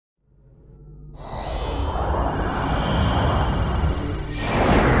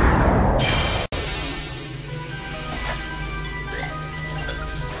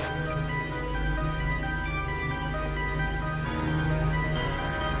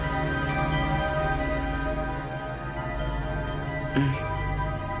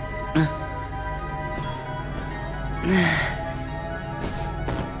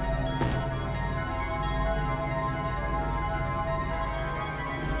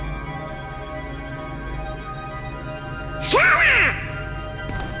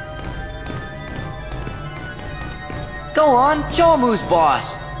Go on, show 'em who's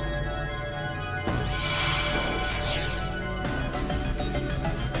boss.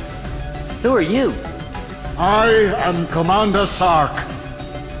 Who are you? I am Commander Sark.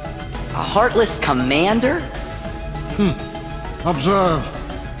 A heartless commander? Observe.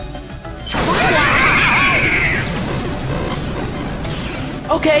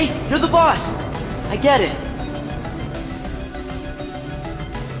 Okay, you're the boss. I get it.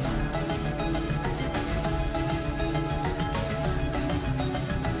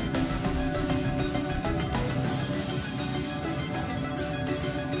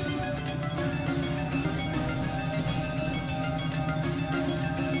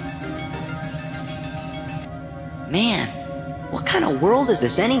 Man, what kind of world is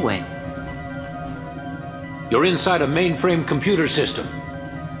this anyway? You're inside a mainframe computer system.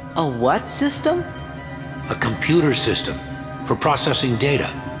 A what system? A computer system for processing data.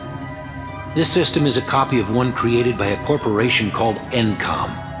 This system is a copy of one created by a corporation called Encom.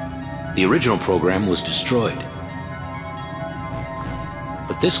 The original program was destroyed.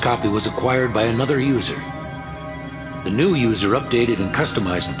 But this copy was acquired by another user. The new user updated and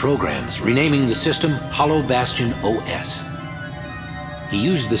customized the programs, renaming the system Hollow Bastion OS. He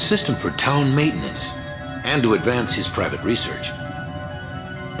used the system for town maintenance and to advance his private research.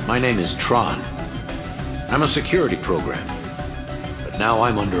 My name is Tron. I'm a security program, but now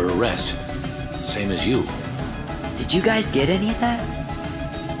I'm under arrest, same as you. Did you guys get any of that?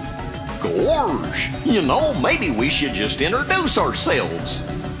 Gorge! You know, maybe we should just introduce ourselves.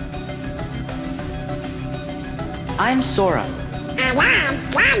 I'm Sora. And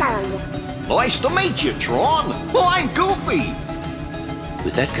I'm Donald. Nice to meet you, Tron. Well, I'm Goofy.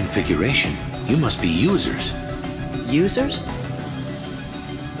 With that configuration, you must be users. Users?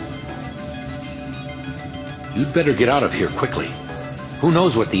 You'd better get out of here quickly. Who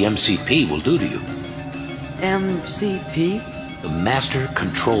knows what the MCP will do to you? MCP? The Master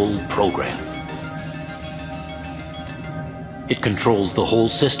Control Program. It controls the whole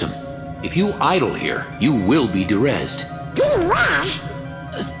system. If you idle here, you will be derezzed. Derez?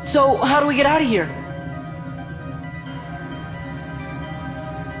 So, how do we get out of here?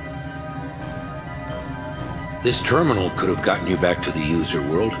 This terminal could have gotten you back to the user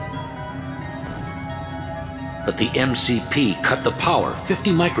world. But the MCP cut the power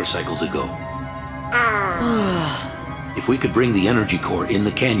 50 microcycles ago. If we could bring the energy core in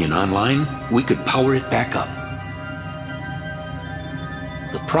the canyon online, we could power it back up.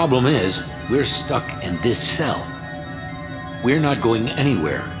 The problem is, we're stuck in this cell. We're not going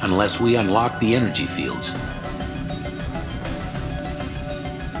anywhere unless we unlock the energy fields.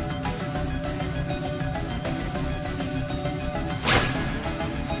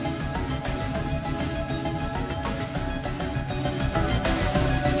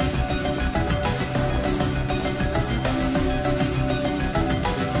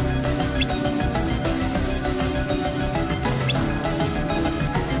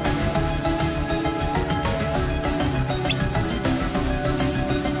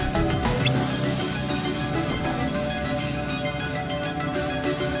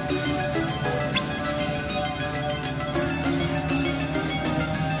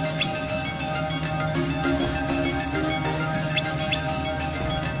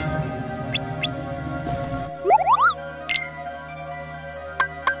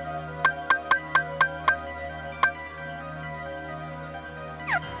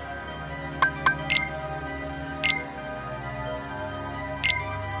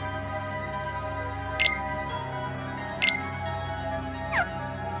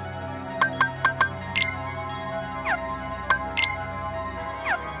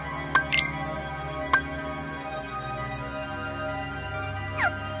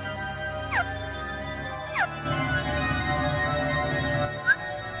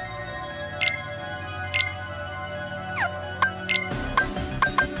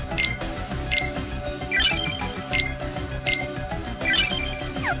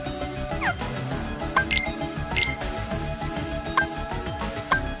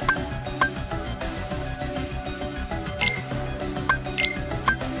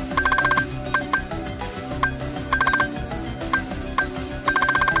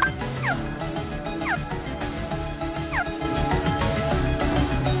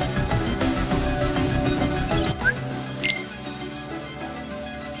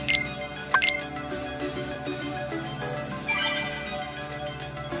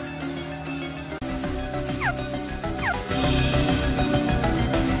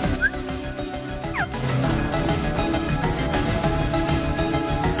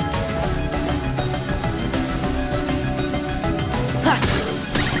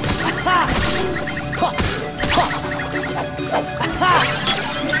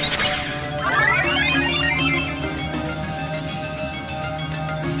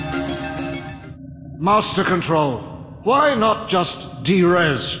 Master Control, why not just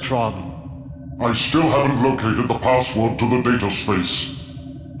de-res Tron? I still haven't located the password to the data space.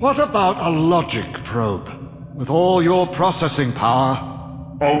 What about a logic probe? With all your processing power?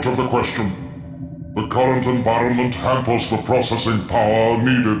 Out of the question. The current environment hampers the processing power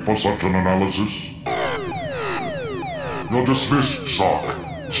needed for such an analysis. You're dismissed, Sark.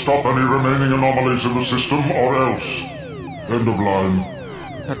 Stop any remaining anomalies in the system, or else. End of line.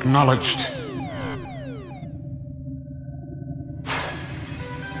 Acknowledged.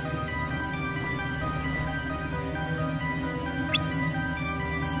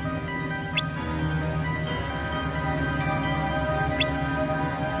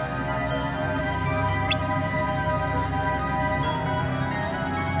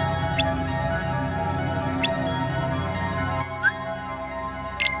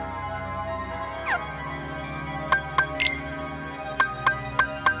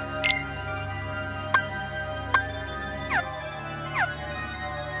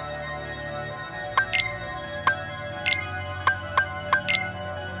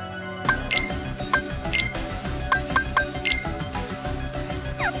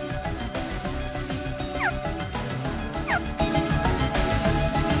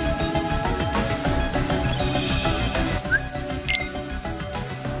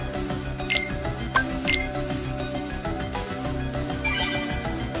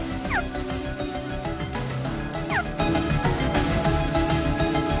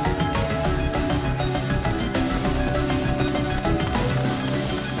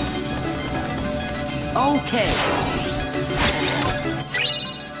 Okay.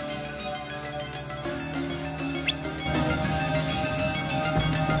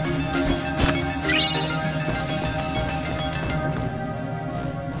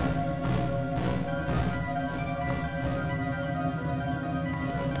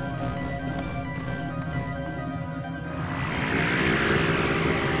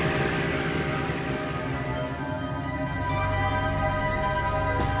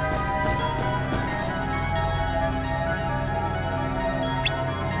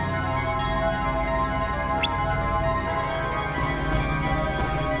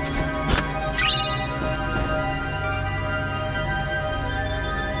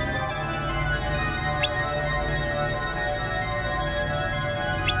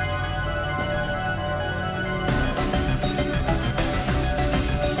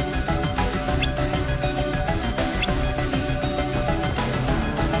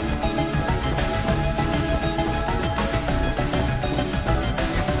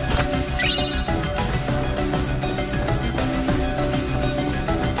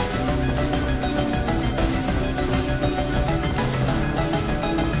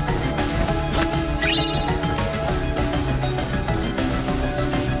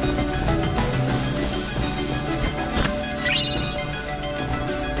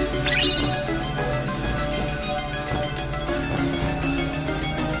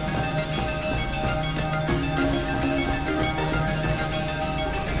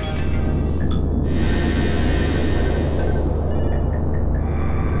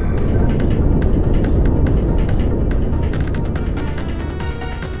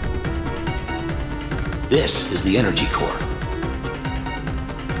 This is the energy core.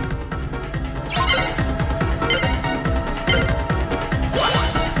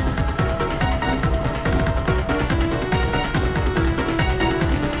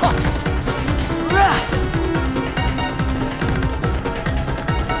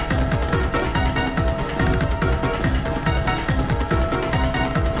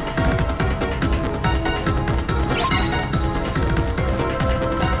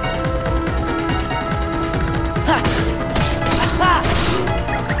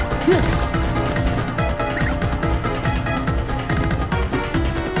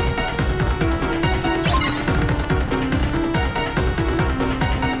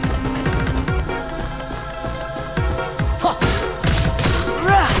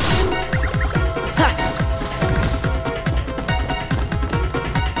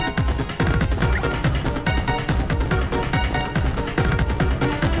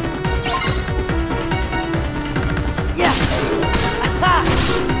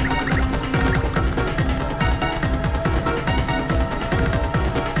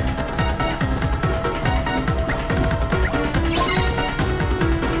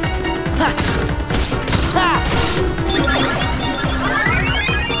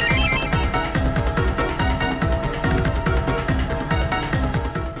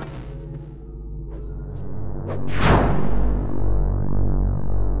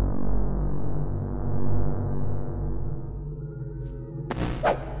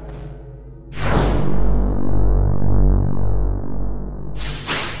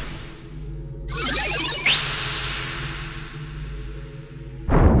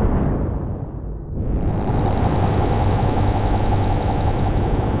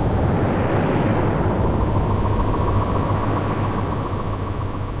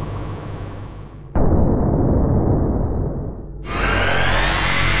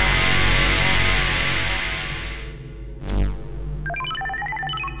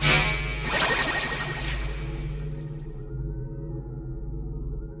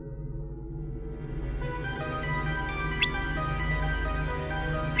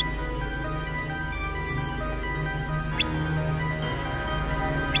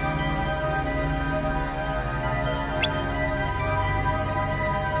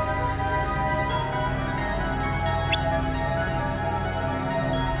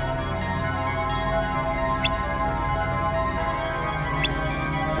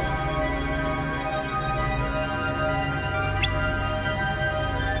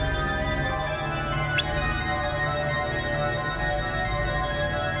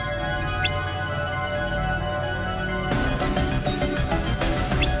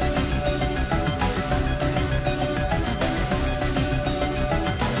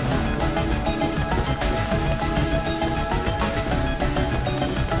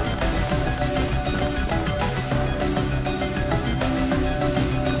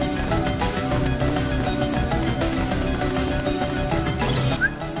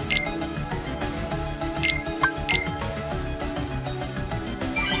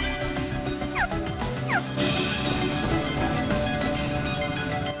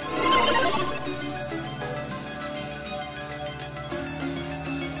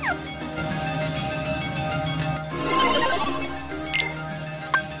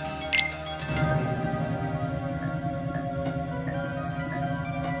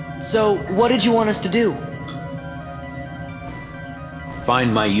 So, what did you want us to do?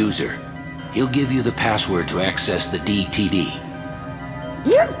 Find my user. He'll give you the password to access the DTD.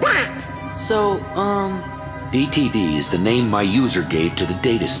 You bet. So, DTD is the name my user gave to the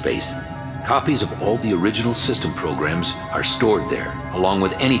data space. Copies of all the original system programs are stored there, along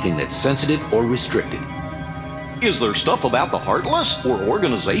with anything that's sensitive or restricted. Is there stuff about the Heartless or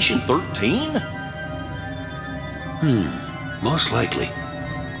Organization 13? Most likely.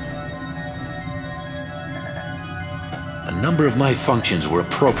 A number of my functions were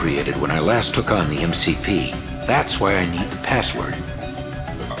appropriated when I last took on the MCP. That's why I need the password.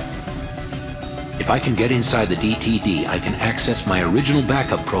 If I can get inside the DTD, I can access my original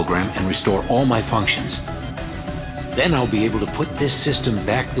backup program and restore all my functions. Then I'll be able to put this system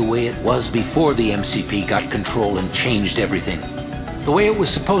back the way it was before the MCP got control and changed everything. The way it was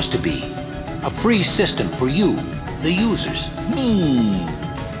supposed to be. A free system for you, the users.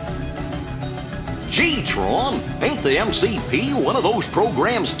 Gee, Tron, ain't the MCP one of those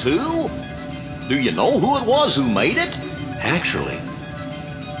programs too? Do you know who it was who made it? Actually,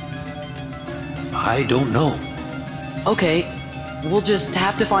 I don't know. okay. We'll just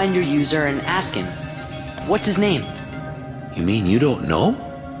have to find your user and ask him. What's his name? You mean you don't know?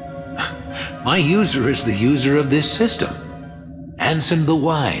 My user is the user of this system. Ansem the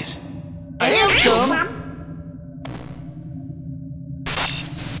Wise. Ansem?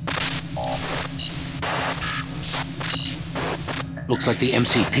 Looks like the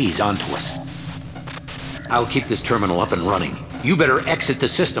MCP's onto us. I'll keep this terminal up and running. You better exit the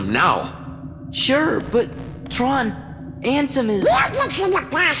system now. Sure, but Tron, Ansem is... We'll get you the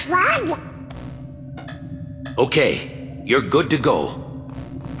password. Okay, you're good to go.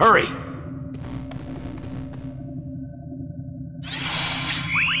 Hurry!